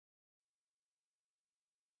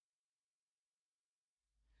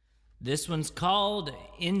This one's called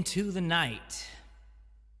Into the Night.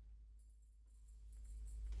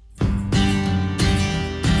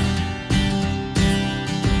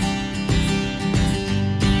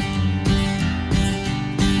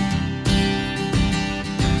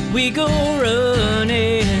 We go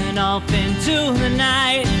running off into the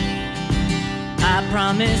night. I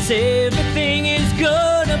promise everything is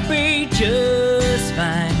gonna be just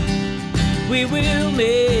fine. We will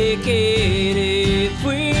make it if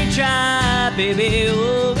we try, baby.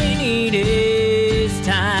 All we need is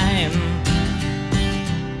time.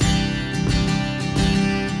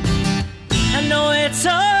 I know it's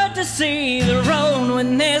hard to see the road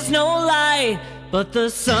when there's no light, but the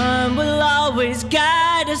sun will always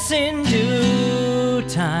guide us in due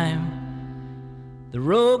time. The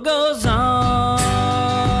road goes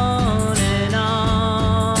on and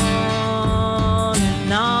on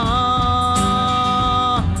and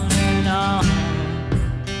on and on.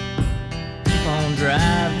 Keep on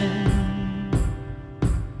driving.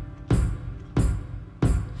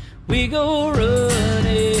 We go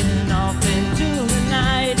running off into the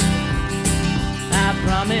night. I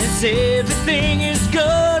promise everything is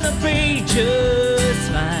gonna be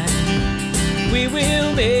just fine. We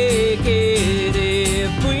will make it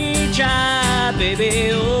if we try,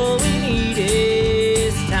 baby. All we need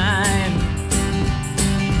is time.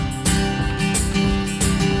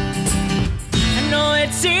 I know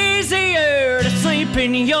it's easier to sleep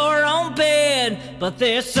in your own bed, but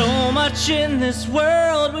there's so much in this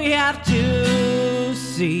world we have to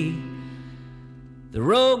see. The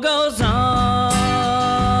road goes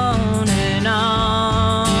on and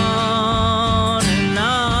on and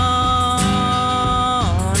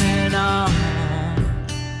on and on.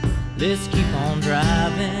 Let's keep on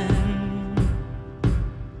driving.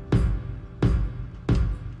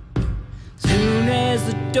 Soon as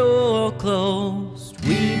the door closed,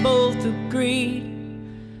 we both agreed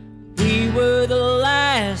we were the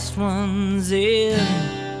last ones in.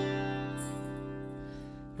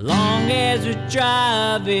 Long as we're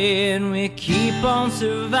driving, we keep on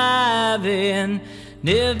surviving,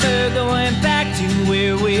 never going back to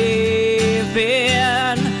where we've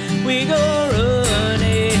been. We go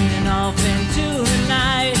running off into the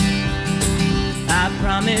night. I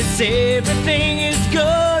promise everything is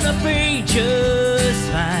gonna be just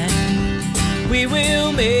fine. We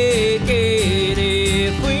will make it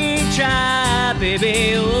if we try,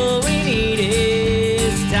 baby. All we need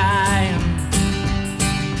is time.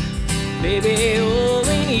 Baby, all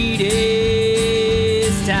we need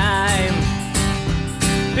is time.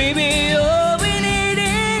 Baby,